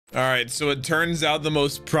All right, so it turns out the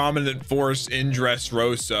most prominent force in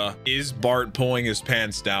Dressrosa is Bart pulling his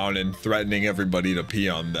pants down and threatening everybody to pee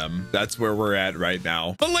on them. That's where we're at right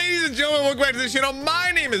now. But ladies and gentlemen, welcome back to the channel.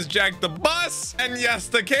 My name is JackTheBus, and yes,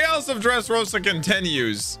 the chaos of Dressrosa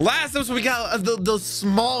continues. Last episode, we got the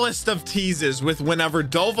smallest of teases with whenever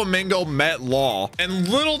Doflamingo met Law, and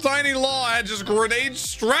little tiny Law had just grenades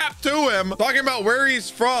strapped to him, talking about where he's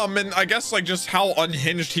from, and I guess like just how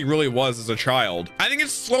unhinged he really was as a child. I think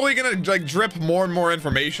it's slowly gonna like drip more and more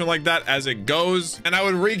information like that as it goes, and I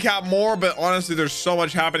would recap more, but honestly there's so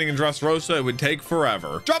much happening in Dressrosa it would take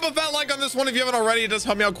forever. Drop a fat like on this one if you haven't already. It does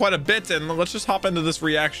help me out quite a bit, and let's just hop into this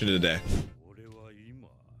reaction today.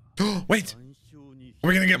 Wait, are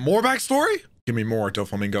we gonna get more backstory? Give me more,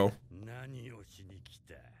 Doflamingo.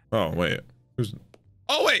 Oh wait,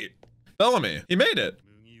 oh wait, Bellamy, he made it.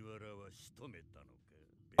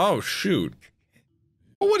 Oh shoot,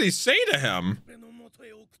 what would he say to him?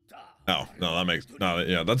 Oh, no, that makes no,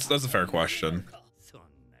 yeah, that's a fair question.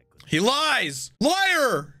 He lies!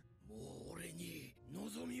 Liar!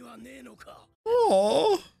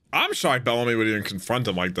 Oh, I'm shocked Bellamy would even confront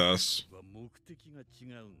him like this.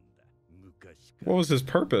 What was his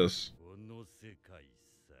purpose?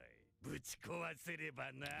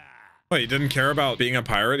 Wait, he didn't care about being a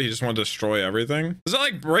pirate? He just wanted to destroy everything? Does that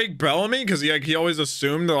like break Bellamy? Because he always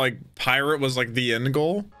assumed that like pirate was like the end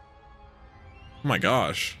goal? Oh my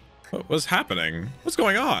gosh. What was happening? What's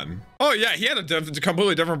going on? Oh yeah, he had a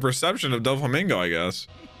completely different perception of Doflamingo, I guess.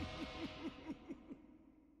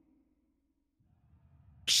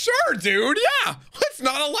 Sure, dude, yeah. Let's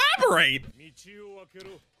not elaborate.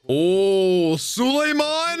 Oh,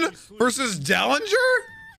 Suleiman versus Dallinger?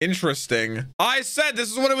 Interesting. I said this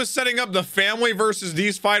is what it was setting up, the family versus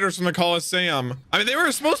these fighters from the Coliseum. I mean, they were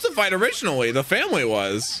supposed to fight originally. The family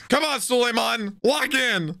was. Come on, Suleiman, lock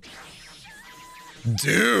in.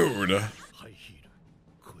 Dude,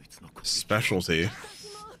 specialty.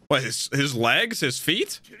 What, his legs, his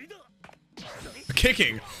feet?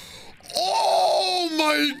 Kicking. Oh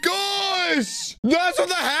my gosh, that's what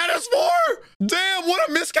the hat is for? Damn, what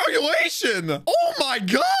a miscalculation. Oh my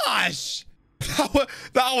gosh,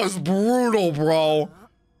 that was brutal, bro.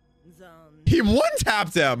 He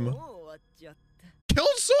one-tapped him. Killed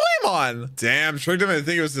Suleiman. Damn, tricked him into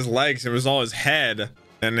thinking it was his legs. It was all his head.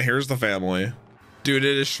 And here's the family. Dude,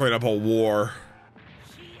 it is straight up a war.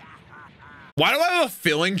 Why do I have a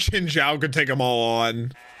feeling Qin Zhao could take them all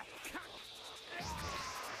on?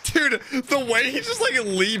 Dude, the way he just like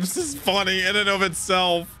leaps is funny in and of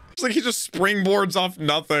itself. It's like he just springboards off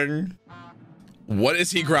nothing. What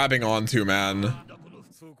is he grabbing onto, man?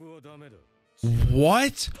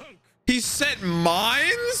 What? He set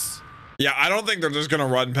mines? Yeah, I don't think they're just gonna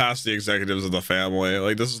run past the executives of the family.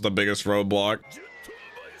 Like, this is the biggest roadblock.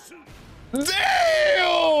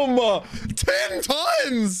 Damn! 10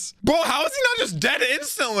 tons! Bro, how is he not just dead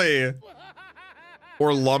instantly?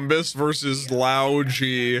 Or Lumbus versus Lao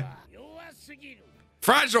G.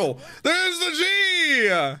 Fragile! There's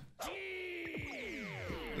the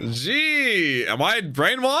G! G! Am I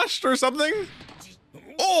brainwashed or something?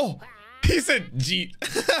 Oh! He said G.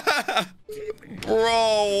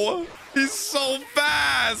 Bro, he's so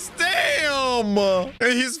fast. Damn.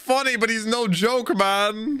 He's funny, but he's no joke,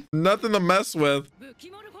 man. Nothing to mess with.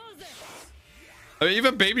 I mean,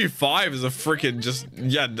 even Baby 5 is a freaking just,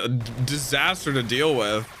 yeah, a disaster to deal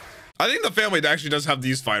with. I think the family actually does have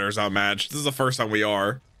these fighters outmatched. This is the first time we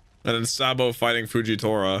are. And then Sabo fighting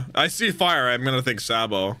Fujitora. I see fire. I'm going to think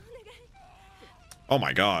Sabo. Oh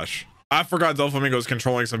my gosh. I forgot Doflamingo's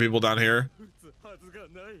controlling some people down here.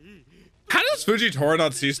 How does Fujitora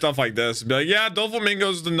not see stuff like this? Be like, yeah,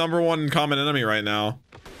 Doflamingo's the #1 common enemy right now.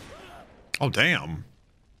 Oh, damn.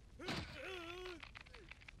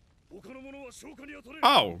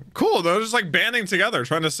 Oh, cool. They're just like banding together,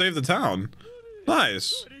 trying to save the town.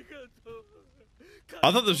 Nice.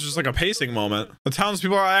 I thought this was just like a pacing moment. The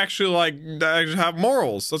townspeople are actually like, they have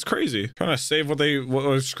morals. That's crazy. Trying to save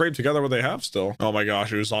what scrape together what they have still. Oh my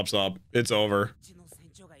gosh, Usopp's up. It's over.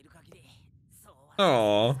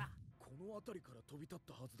 Oh.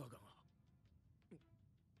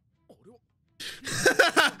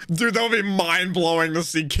 Dude, that would be mind-blowing to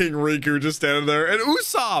see King Riku just standing there. And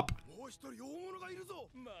Usopp!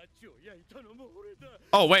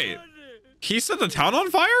 Oh, wait. He set the town on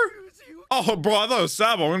fire? Oh, bro, I thought it was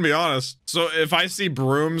Sabo, I'm gonna be honest. So if I see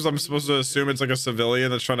brooms, I'm supposed to assume it's like a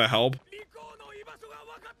civilian that's trying to help?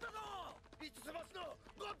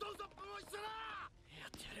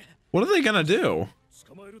 What are they gonna do?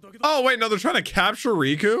 Oh, wait, no, they're trying to capture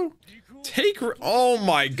Riku? Oh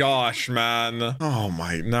my gosh, man. Oh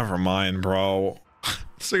my, never mind, bro.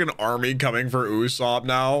 It's like an army coming for Usopp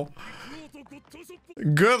now.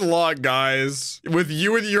 Good luck, guys. With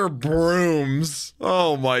you and your brooms.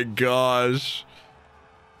 Oh my gosh.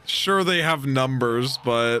 Sure, they have numbers,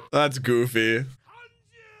 but that's goofy.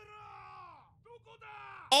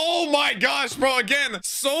 Oh my gosh, bro. Again,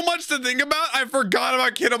 so much to think about. I forgot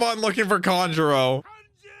about KINEMON looking for Kanjuro.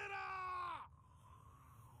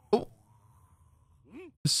 Oh.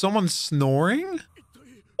 Is someone snoring?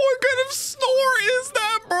 What kind of snore is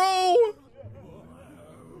that, bro?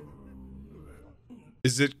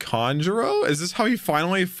 Is it Kanjuro? Is this how he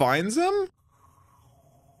finally finds him?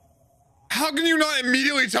 How can you not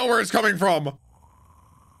immediately tell where it's coming from?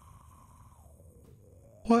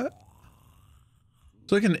 What?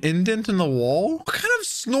 It's like an indent in the wall? What kind of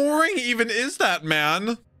snoring even is that,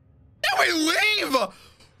 man? Can we leave?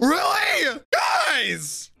 Really?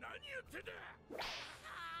 Guys!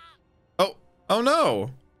 Oh no.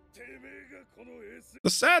 The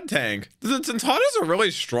sad tank. The Tontadas are really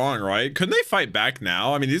strong, right? Couldn't they fight back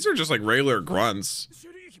now? I mean, these are just like regular grunts.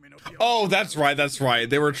 Oh, that's right. That's right.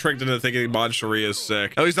 They were tricked into thinking Manchuria is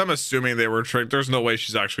sick. At least I'm assuming they were tricked. There's no way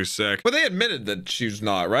she's actually sick. But they admitted that she's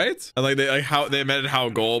not, right? And like they admitted how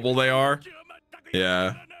gullible they are.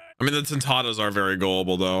 Yeah. I mean, the Tontadas are very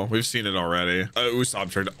gullible though. We've seen it already. Usopp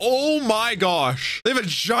tricked. Oh my gosh. They have a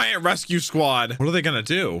giant rescue squad. What are they gonna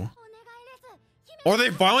do? Are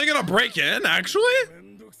they finally gonna break in, actually?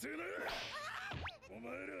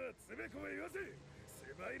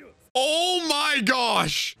 Oh my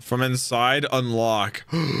gosh. From inside, unlock.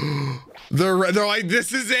 They're like,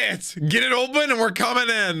 this is it. Get it open and we're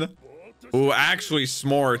coming in. Ooh, actually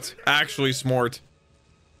smart. Actually smart.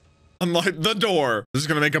 Unlock the door. This is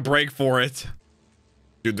gonna make a break for it.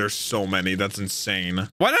 Dude, there's so many. That's insane.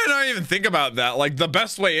 Why did I not even think about that? Like, the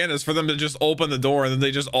best way in is for them to just open the door and then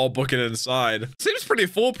they just all book it inside. Seems pretty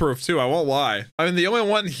foolproof, too. I won't lie. I mean, the only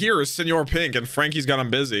one here is Senor Pink, and Frankie's got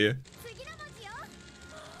him busy.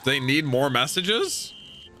 They need more messages?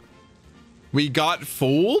 We got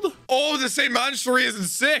fooled? Oh, the same Manchuria isn't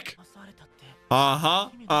sick. Uh-huh.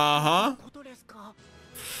 Uh-huh.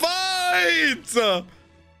 Fight!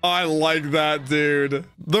 I like that, dude.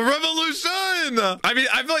 The revolution! I mean,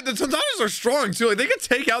 I feel like the Tontadas are strong, too. Like, they could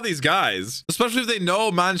take out these guys. Especially if they know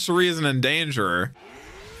Manchuria isn't in danger.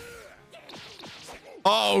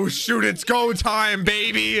 Oh, shoot. It's go time,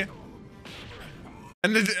 baby.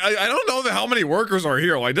 And I don't know how many workers are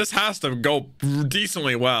here. Like, this has to go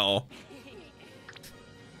decently well.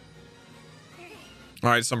 All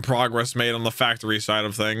right, some progress made on the factory side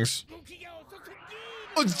of things.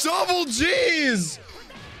 Oh, double G's!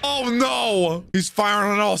 Oh no! He's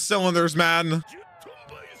firing on all cylinders, man.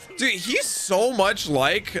 Dude, he's so much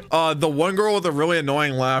like the one girl with a really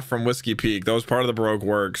annoying laugh from Whiskey Peak. That was part of the Baroque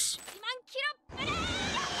Works.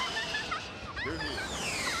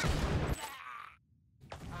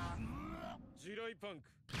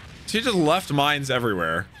 She just left mines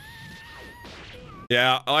everywhere.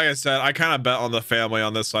 Yeah, like I said, I kind of bet on the family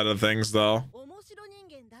on this side of things, though.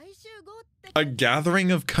 A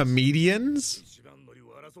gathering of comedians?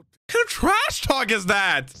 What kind of trash talk is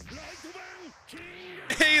that?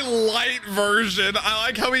 A light version. I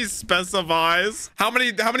like how he specifies. How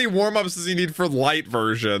many warm-ups does he need for light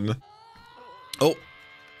version? Oh,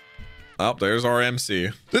 there's our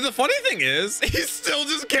MC. Dude, the funny thing is, he's still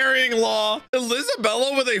just carrying Law.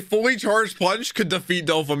 Elizabella with a fully charged punch could defeat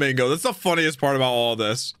Doflamingo. That's the funniest part about all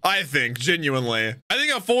this. I think, genuinely. I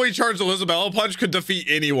think a fully charged Elizabella punch could defeat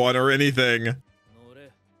anyone or anything.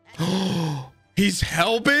 He's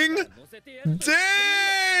helping?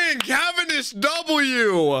 Dang! Cavendish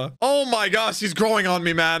W! Oh my gosh, he's growing on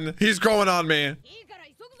me, man. He's growing on me.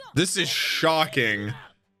 This is shocking.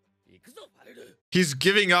 He's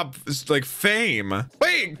giving up, like, fame.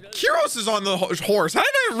 Wait, Kyros is on the horse. How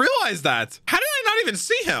did I realize that? How did I not even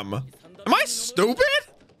see him? Am I stupid?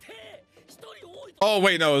 Oh,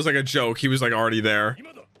 wait, no, it was like a joke. He was, like, already there.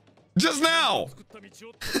 Just now!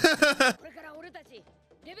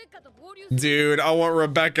 Dude, I want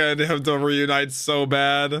Rebecca and him to reunite so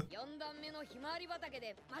bad.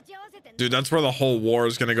 Dude, that's where the whole war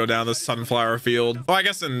is gonna go down, the sunflower field. Oh, I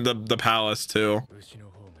guess in the palace, too.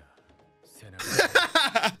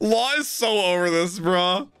 Law is so over this,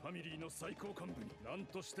 bro.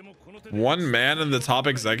 One man in the top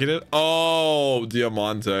executive. Oh,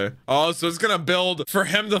 Diamante. Oh, so it's gonna build for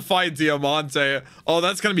him to fight Diamante. Oh,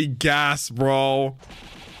 that's gonna be gas, bro.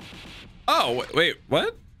 Oh, wait,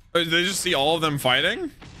 what? Did they just see all of them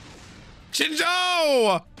fighting?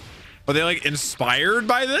 Shinjo! Are they like inspired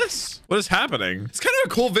by this? What is happening? It's kind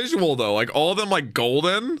of a cool visual though. Like all of them like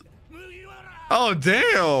golden. Oh,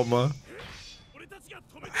 damn.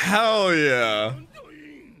 Hell yeah.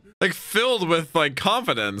 Like filled with like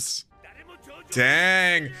confidence.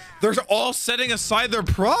 Dang, they're all setting aside their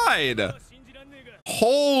pride.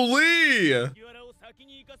 Holy.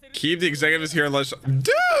 Keep the executives here unless,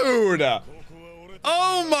 dude.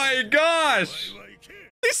 Oh my gosh.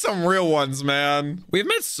 These some real ones, man. We've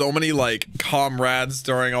met so many like comrades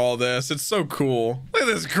during all this. It's so cool. Look at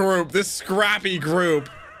this group, this scrappy group.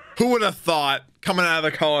 Who would have thought coming out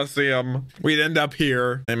of the Coliseum we'd end up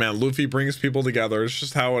here? Hey man, Luffy brings people together. It's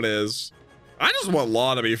just how it is. I just want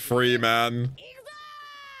Law to be free, man.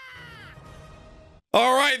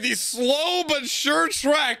 All right, the slow but sure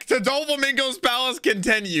trek to Doflamingo's palace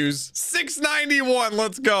continues. 691,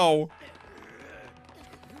 let's go.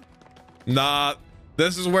 Nah,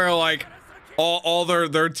 this is where like all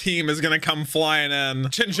their team is gonna come flying in.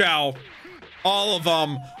 Chinchou, all of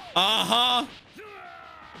them. Uh-huh.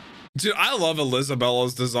 Dude, I love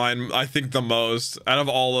Elisabella's design, I think the most out of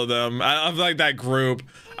all of them. I like that group.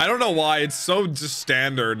 I don't know why it's so just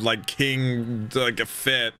standard, like king, like a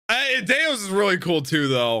fit. Ideo's is really cool too,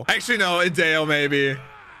 though. Actually, no, Ideo maybe.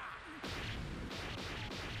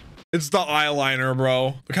 It's the eyeliner,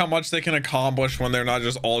 bro. Look how much they can accomplish when they're not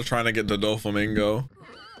just all trying to get to Doflamingo.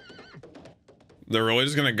 They're really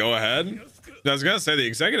just gonna go ahead? I was gonna say the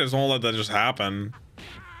executives won't let that just happen.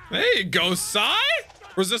 Hey, go Sai?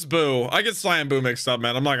 Where's this Boo? I get Sai and Boo mixed up,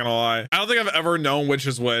 man. I'm not gonna lie. I don't think I've ever known which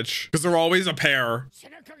is which because they're always a pair.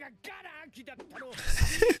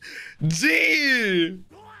 Gee.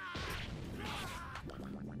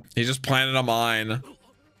 He just planted a mine.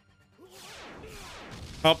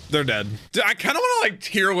 Oh, they're dead. Dude, I kind of want to like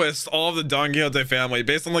tier list all of the Don Quixote family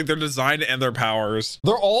based on like their design and their powers.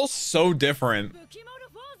 They're all so different.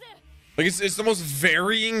 Like it's the most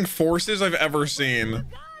varying forces I've ever seen.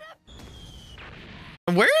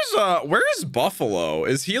 Where's Buffalo?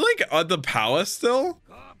 Is he like at the palace still?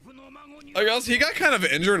 I guess he got kind of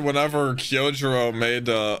injured whenever Kyojuro made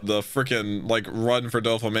the freaking like run for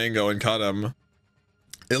Doflamingo and cut him.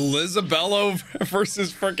 Elisabello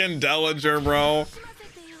versus freaking Dellinger, bro.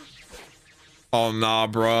 Oh nah,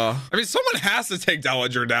 bro. I mean, someone has to take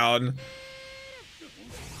Dellinger down.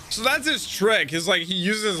 So that's his trick. His like he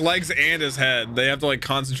uses his legs and his head. They have to like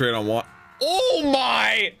concentrate on one. Oh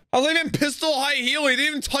my! I was even pistol high heel. He didn't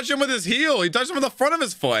even touch him with his heel. He touched him with the front of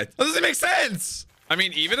his foot. That doesn't make sense. I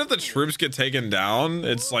mean, even if the troops get taken down,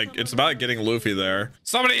 it's like, it's about getting Luffy there.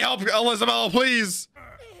 Somebody help Elisabella, please.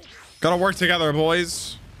 Gotta work together,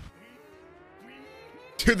 boys.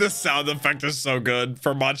 Dude, this sound effect is so good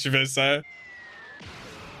for Machivese.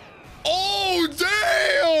 Oh,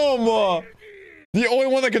 damn! The only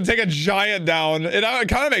one that can take a giant down. It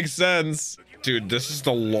kind of makes sense. Dude, this is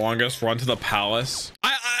the longest run to the palace.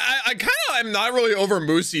 I kind of am not really over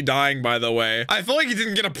Moosey dying, by the way. I feel like he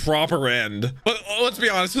didn't get a proper end. But let's be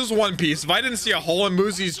honest, this is One Piece. If I didn't see a hole in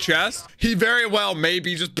Moosey's chest, he very well may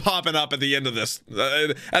be just popping up at the end of this,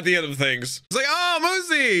 at the end of things. It's like, oh,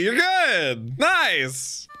 Moosey, you're good.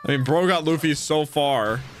 Nice. I mean, bro got Luffy so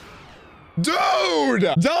far. Dude,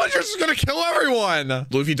 Dellinger's just gonna kill everyone.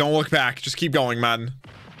 Luffy, don't look back. Just keep going, man.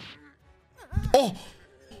 Oh.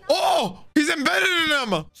 Oh, he's embedded in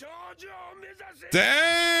him.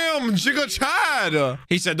 Damn, Jigga Chad.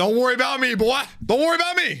 He said, don't worry about me, boy. Don't worry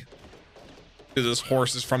about me. Dude, this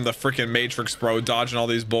horse is from the freaking Matrix, bro, dodging all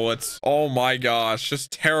these bullets. Oh my gosh,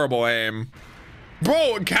 just terrible aim.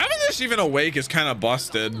 Bro, Cavendish even awake is kind of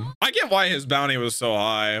busted. I get why his bounty was so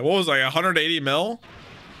high. What was it, like 180 mil?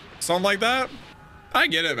 Something like that? I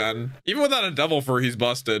get it, man. Even without a devil fruit, he's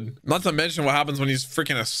busted. Not to mention what happens when he's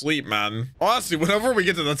freaking asleep, man. Honestly, whenever we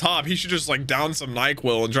get to the top, he should just like down some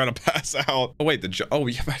NyQuil and try to pass out. Oh wait, oh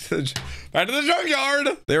yeah, back to the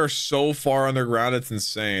junkyard. They are so far underground, it's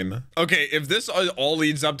insane. Okay, if this all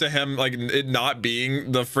leads up to him like it not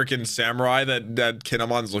being the freaking samurai that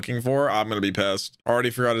Kinemon's looking for, I'm gonna be pissed.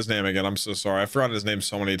 Already forgot his name again. I'm so sorry. I've forgotten his name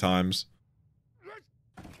so many times.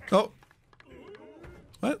 Oh.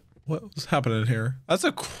 What's happening here? That's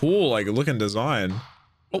a cool, like, looking design.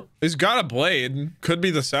 Oh, he's got a blade. Could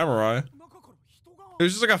be the samurai.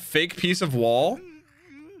 There's just like a fake piece of wall.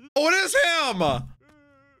 Oh, it is him!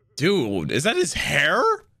 Dude, is that his hair?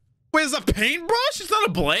 Wait, is that a paintbrush? It's not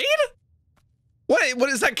a blade? What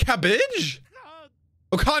is that, cabbage?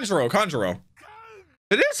 Oh, Kanjuro.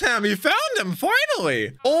 It is him. He found him,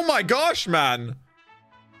 finally. Oh my gosh, man.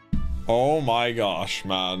 Oh my gosh,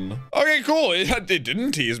 man. Okay, cool. It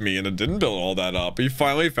didn't tease me and it didn't build all that up. He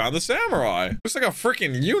finally found the samurai. Looks like a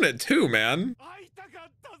freaking unit too, man.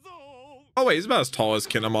 Oh wait, he's about as tall as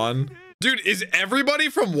Kinemon. Dude, is everybody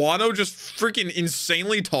from Wano just freaking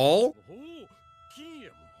insanely tall?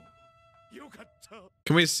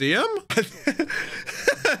 Can we see him?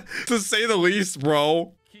 To say the least,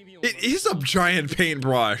 bro. It is a giant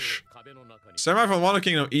paintbrush. Samurai from the Wano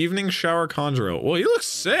Kingdom, evening shower Kanjuro. Well, he looks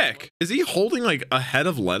sick. Is he holding like a head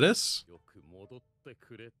of lettuce?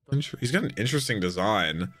 He's got an interesting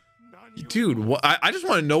design. Dude, what? I just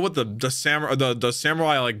want to know what the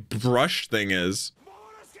samurai like brush thing is.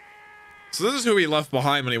 So this is who he left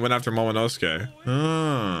behind when he went after Momonosuke.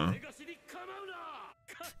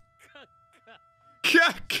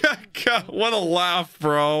 What a laugh,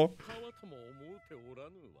 bro.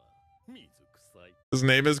 His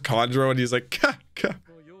name is Kanjuro and he's like,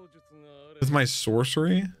 with my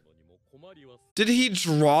sorcery? Did he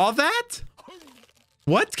draw that?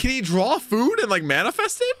 What? Can he draw food and like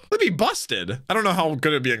manifest it? Would be busted. I don't know how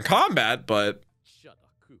good it'd be in combat, but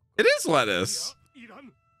it is lettuce.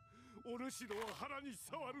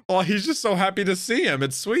 Oh, he's just so happy to see him.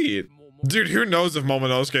 It's sweet. Dude, who knows if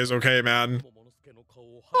Momonosuke is okay, man?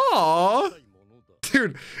 Aww.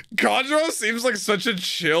 Dude, Kanjuro seems like such a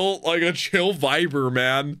chill viber,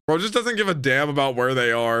 man. Bro just doesn't give a damn about where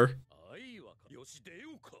they are.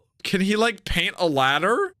 Can he like paint a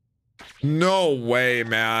ladder? No way,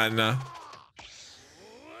 man.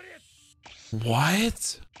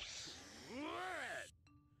 What?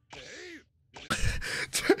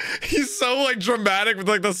 He's so like dramatic with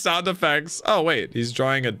like the sound effects. Oh wait, he's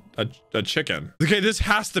drawing a chicken. Okay, this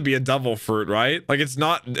has to be a devil fruit, right? Like it's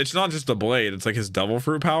not just a blade, it's like his devil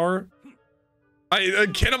fruit power.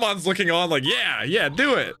 Kinemon's looking on like, yeah,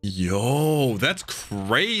 do it. Yo, that's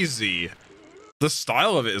crazy. The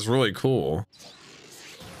style of it is really cool.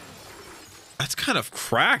 That's kind of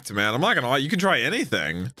cracked, man. I'm not gonna lie, you can try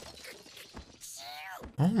anything.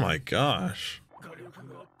 Oh my gosh.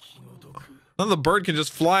 Now the bird can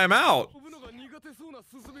just fly him out.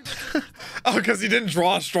 Oh, because he didn't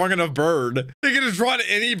draw a strong enough bird. He could have drawn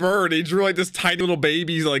any bird. He drew like this tiny little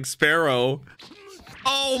baby like sparrow.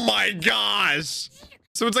 Oh my gosh.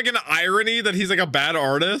 So it's like an irony that he's like a bad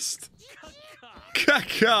artist.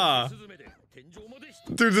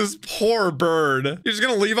 Dude, this poor bird. You're just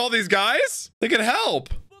gonna leave all these guys? They can help.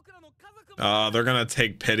 They're gonna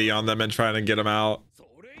take pity on them and try to get them out.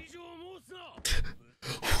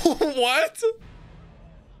 What?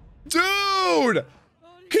 Dude!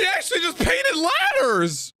 He actually just painted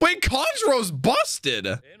ladders! Wait, Kanjuro's busted!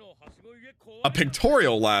 A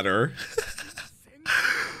pictorial ladder.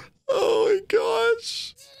 Oh my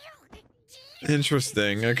gosh.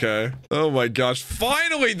 Interesting, okay. Oh my gosh.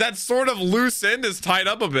 Finally, that sort of loose end is tied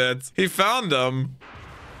up a bit. He found him.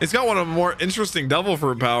 He's got one of the more interesting devil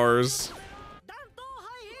fruit powers.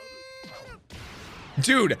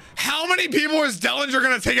 Dude, how many people is Dellinger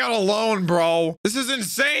gonna take out alone, bro? This is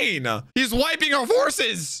insane. He's wiping our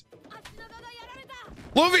forces.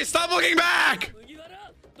 Luffy, stop looking back.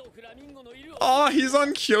 Oh, he's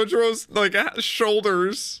on Kyojiro's like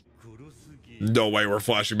shoulders. No way we're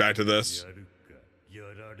flashing back to this.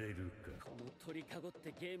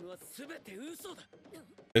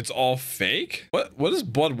 It's all fake? What is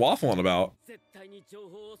Blood waffling about?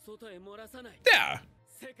 Yeah.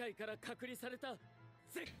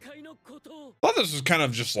 I thought this was kind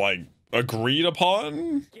of just like agreed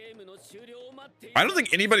upon. I don't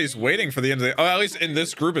think anybody's waiting for the end of the, oh, at least in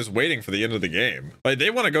this group is waiting for the end of the game. Like they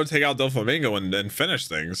want to go take out Doflamingo and finish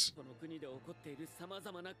things.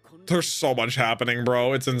 There's so much happening,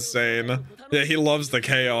 bro. It's insane. Yeah, he loves the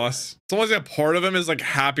chaos. It's almost like a part of him is like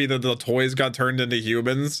happy that the toys got turned into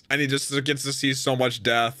humans and he just gets to see so much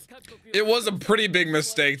death. It was a pretty big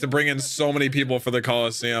mistake to bring in so many people for the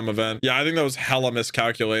Coliseum event. Yeah, I think that was hella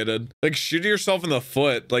miscalculated. Like shooting yourself in the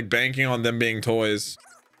foot, like banking on them being toys.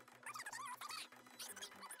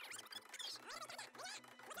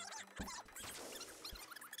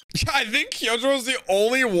 Yeah, I think Kyojiro's the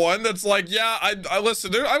only one that's like, yeah, I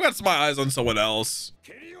listen, dude, I've got my eyes on someone else.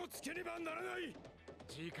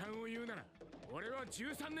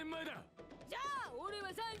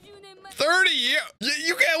 30 years?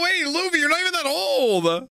 You can't wait, Luffy, you're not even that old.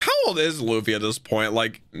 How old is Luffy at this point?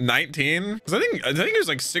 Like 19? Because I think he was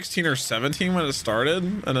like 16 or 17 when it started,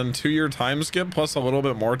 and then 2-year time skip plus a little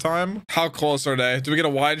bit more time. How close are they? Do we get a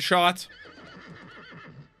wide shot?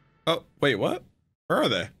 Oh, wait, what? Where are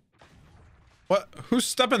they? What? Who's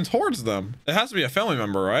stepping towards them? It has to be a family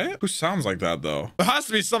member, right? Who sounds like that though? It has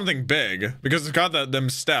to be something big because it's got them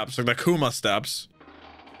steps, like the Kuma steps.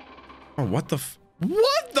 Oh, what the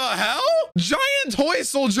hell? Giant toy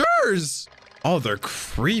soldiers. Oh, they're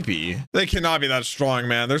creepy. They cannot be that strong,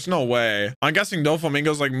 man. There's no way. I'm guessing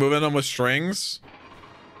Doflamingo's like moving them with strings.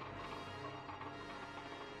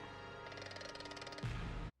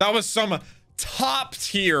 That was some top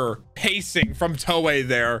tier pacing from Toei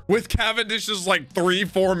there with Cavendish's like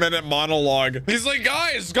 3-4 minute monologue. He's like,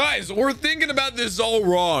 guys, we're thinking about this all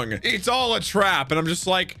wrong. It's all a trap. And I'm just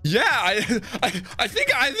like, yeah, I think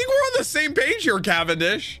we're on the same page here,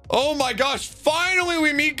 Cavendish. Oh my gosh, finally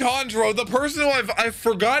we meet Kanjuro, the person who I've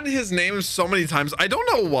forgotten his name so many times. I don't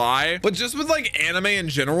know why, but just with like anime in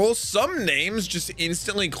general, some names just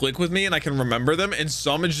instantly click with me and I can remember them, and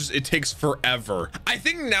some it takes forever. I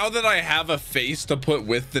think now that I have a face to put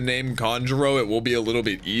with the name Kanjuro, it will be a little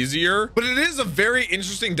bit easier, but it is a very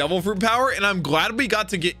interesting devil fruit power, and I'm glad we got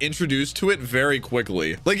to get introduced to it very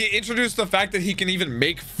quickly. Like, it introduced the fact that he can even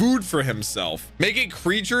make food for himself, make a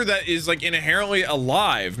creature that is like inherently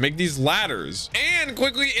alive, make these ladders, and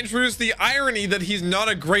quickly introduce the irony that he's not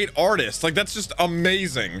a great artist. Like, that's just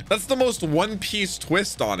amazing. That's the most One Piece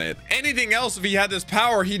twist on it. Anything else, if he had this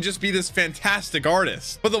power, he'd just be this fantastic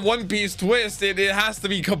artist. But the One Piece twist, it has to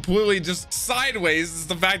be completely just sideways. Is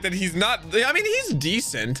the fact that he's not, I mean, he's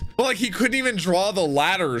decent, but like, he couldn't even draw the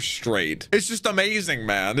ladders straight. It's just amazing,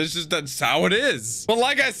 man. It's just, that's how it is. But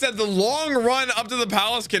like I said, the long run up to the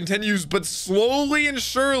palace continues, but slowly and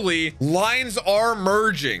surely lines are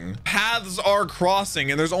merging, paths are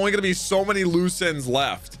crossing, and there's only gonna be so many loose ends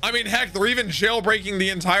left. I mean, heck, they're even jailbreaking the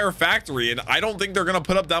entire factory, and I don't think they're gonna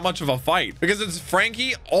put up that much of a fight, because it's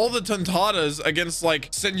Frankie, all the Tontadas against like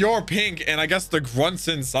Senor Pink, and I guess the grunts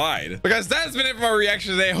inside. But guys, that's been it for my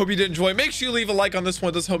reaction today. I hope you did enjoy. Make sure you leave a like on this one.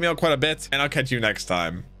 It does help me out quite a bit, and I'll catch you next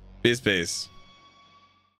time. Peace.